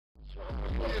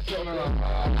I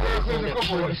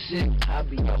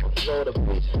be on the Florida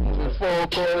bitch. Moving 4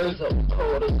 quarters, up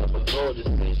quarters, up a gorgeous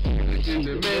bitch. She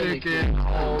Dominican,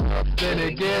 then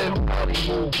again. Nobody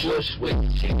move bush with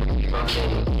my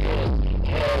name.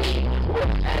 Harry, what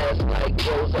ass like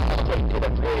Rosa, I'll take it a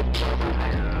bit.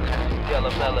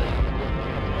 Yellow melon.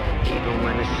 Even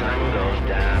when the sun goes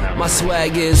down, my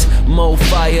swag is more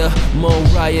fire, more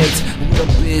riots. The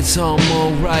bitch on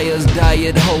more riots.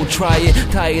 Diet, ho, try it.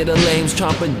 Tired of lames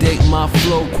trying to predict my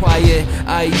flow quiet.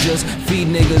 I just feed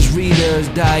niggas Reader's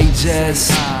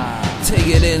Digest. Take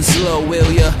it in slow,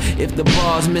 will ya? If the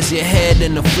bars miss your head,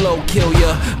 then the flow kill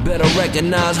ya. Better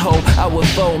recognize, ho, I would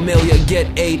 4 million. Get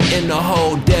 8 in the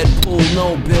hole, Deadpool,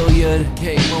 no billion.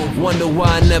 Wonder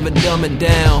why I never dumb it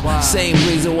down. Same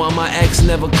reason why my ex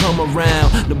never come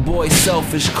around. The boy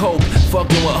selfish, coke,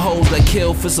 fucking with hoes that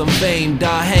kill for some fame.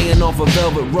 Die hanging off a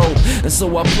velvet rope. And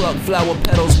so I pluck flower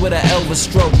petals with an Elvis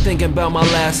stroke. Thinking about my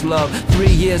last love, 3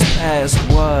 years past,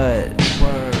 what?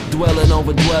 Dwelling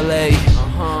over Dwelle.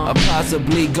 I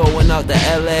possibly going out to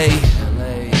LA.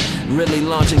 Really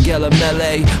launching Gela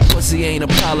Melee. Pussy ain't a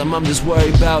problem, I'm just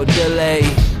worried about delay.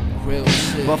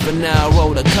 But for now, I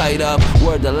roll the kite up.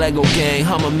 Word the Lego gang,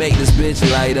 I'ma make this bitch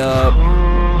light up.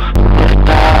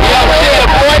 Yo, shit,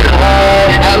 boy.